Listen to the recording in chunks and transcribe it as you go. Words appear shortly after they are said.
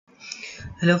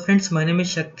Hello friends, my name is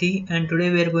Shakti and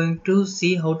today we are going to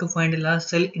see how to find a last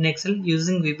cell in Excel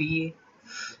using VBA.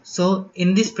 So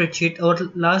in this spreadsheet our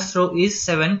last row is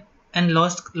 7 and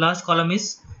last column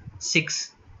is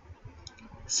 6.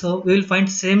 So we will find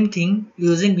same thing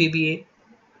using VBA.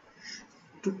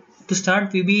 To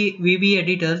start VBA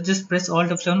editor, just press Alt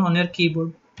F7 on your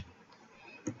keyboard.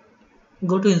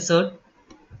 Go to insert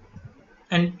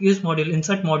and use module,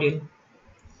 insert module.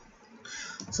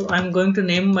 So I am going to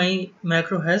name my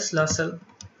macro as last cell.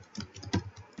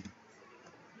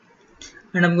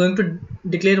 And I'm going to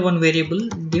declare one variable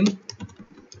dim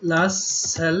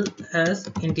last cell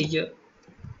as integer,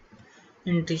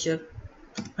 and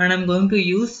I'm going to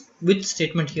use with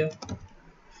statement here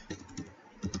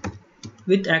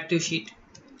with active sheet.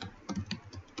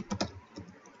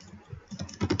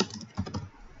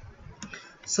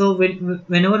 So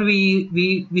whenever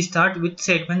we start with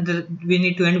statement, we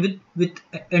need to end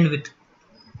with.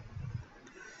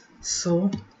 So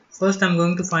first I'm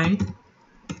going to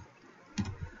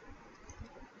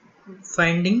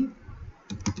finding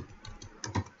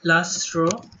last row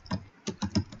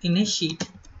in a sheet.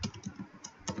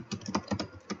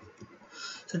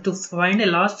 So to find a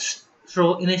last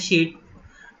row in a sheet,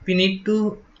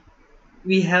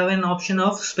 we have an option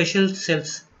of special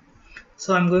cells.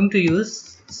 So I'm going to use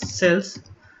cells,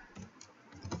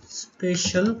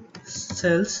 special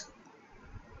cells,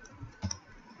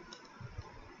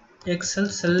 Excel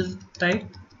cell type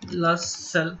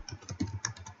last cell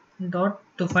dot.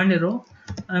 To find a row,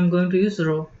 I'm going to use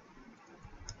row.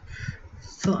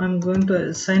 So I'm going to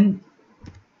assign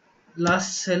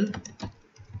last cell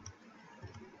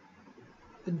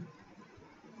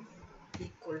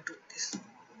equal to this.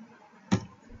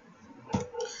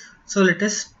 So let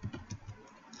us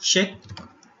check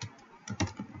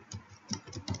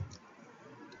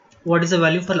what is the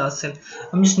value for last cell.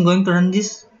 I'm just going to run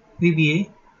this VBA.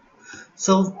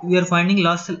 So we are finding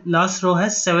last row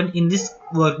has 7 in this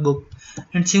workbook,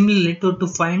 and similarly to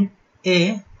find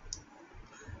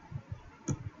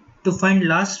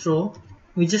last row,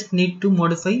 we just need to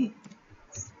modify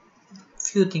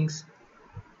few things.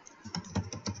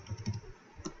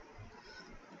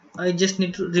 I just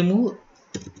need to remove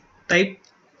type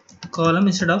column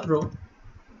instead of row.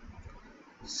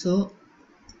 So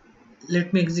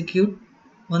let me execute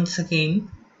once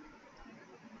again.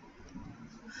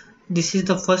 This is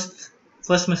the first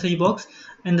message box,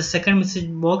 and the second message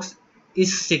box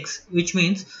is 6, which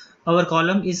means our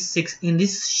column is 6 in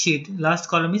this sheet. Last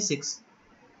column is 6.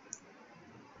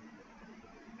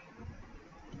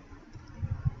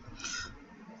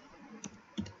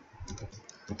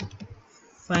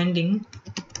 Finding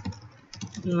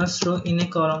last row in a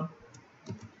column.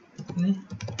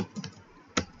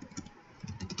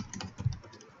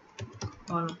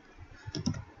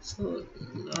 So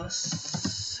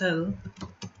last cell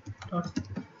dot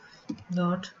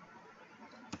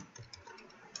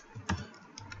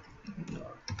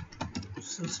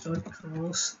cells dot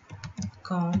rows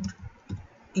count.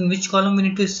 In which column we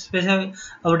need to specify?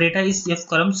 Our data is F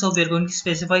column, so we are going to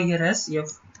specify here as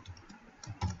F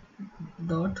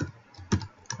dot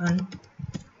and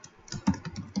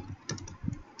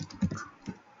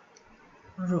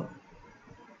row.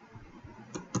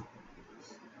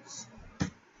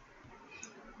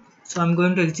 So I'm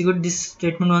going to execute this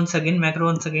statement once again, macro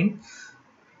once again.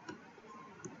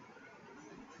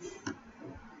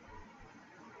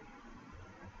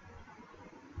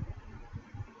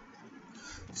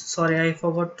 Sorry, I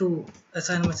forgot to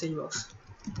assign a message box.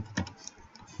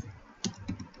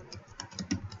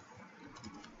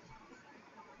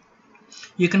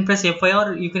 You can press F5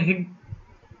 or you can hit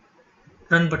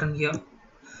run button here.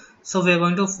 So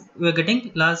we're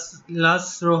getting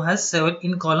last row has 7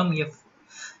 in column F.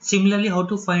 Similarly, how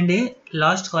to find a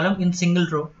last column in single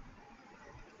row?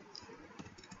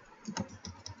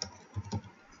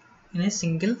 In a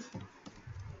single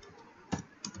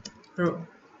row.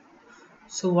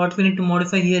 So what we need to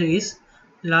modify here is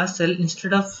last cell,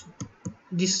 instead of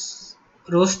this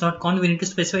rows not count, we need to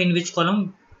specify in which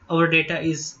column our data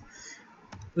is,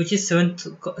 which is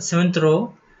seventh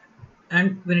row,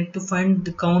 and we need to find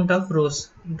the count of rows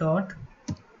dot,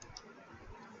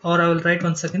 or I will write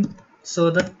once again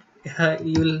so that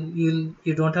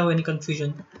you don't have any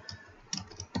confusion.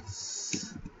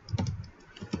 It's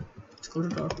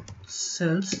called dot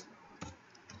cells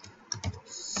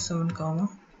 7 comma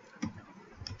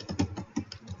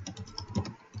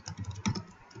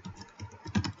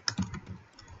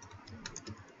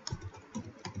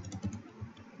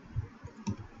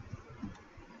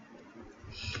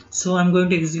So I'm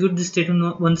going to execute this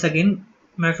statement once again,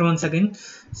 macro once again.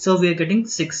 So we are getting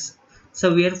 6.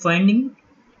 So we are finding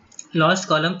last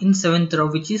column in 7th row,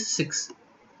 which is 6.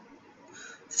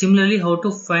 Similarly, how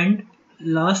to find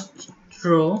last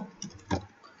row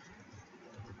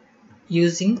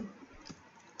using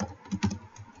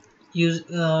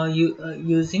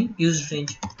using used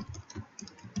range.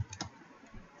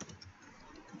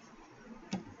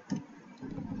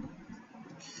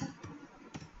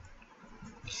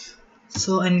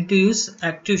 So I need to use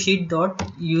ActiveSheet dot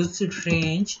used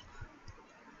range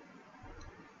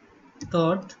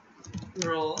dot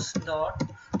rows dot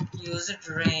used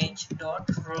range dot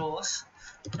rows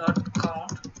dot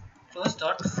count close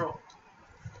dot row.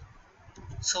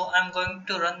 So I'm going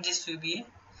to run this VBA.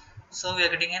 So we are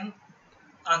getting an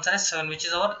answer as 7, which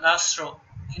is our last row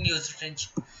in used range.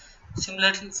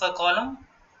 Similarly for column,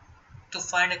 to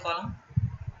find a column,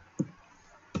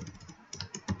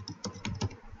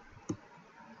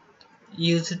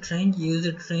 used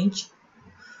range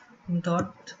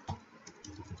dot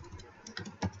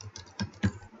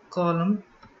column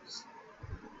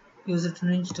used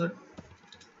range dot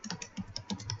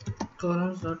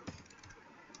columns dot.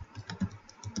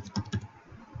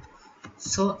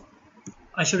 So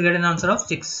I should get an answer of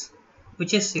 6,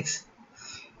 which is 6.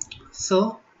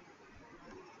 So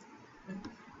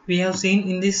we have seen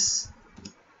in this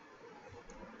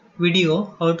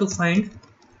video how to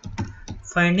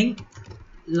finding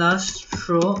last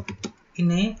row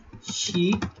in a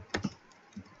sheet,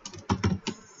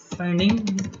 finding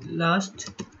last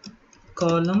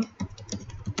column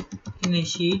in a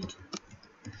sheet,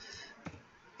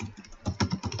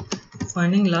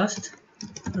 finding last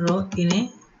row in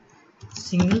a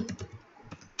single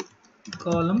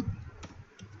column,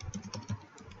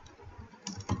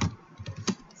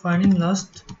 finding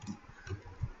last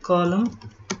column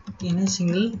in a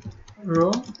single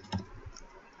row,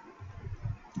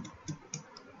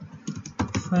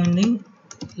 finding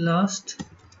last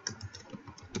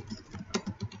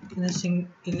in a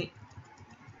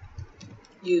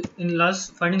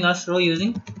finding last row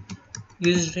using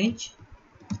used range,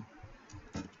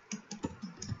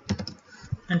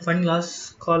 and finding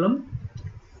last column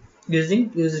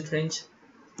using used range.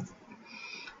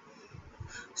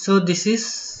 So this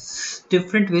is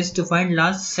different ways to find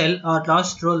last cell or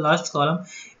last row, last column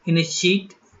in a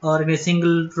sheet or in a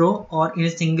single row or in a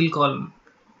single column.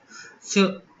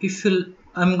 So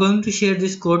I'm going to share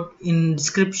this code in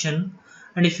description,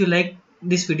 and if you like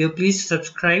this video, please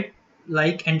subscribe,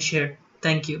 like and share.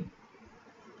 Thank you.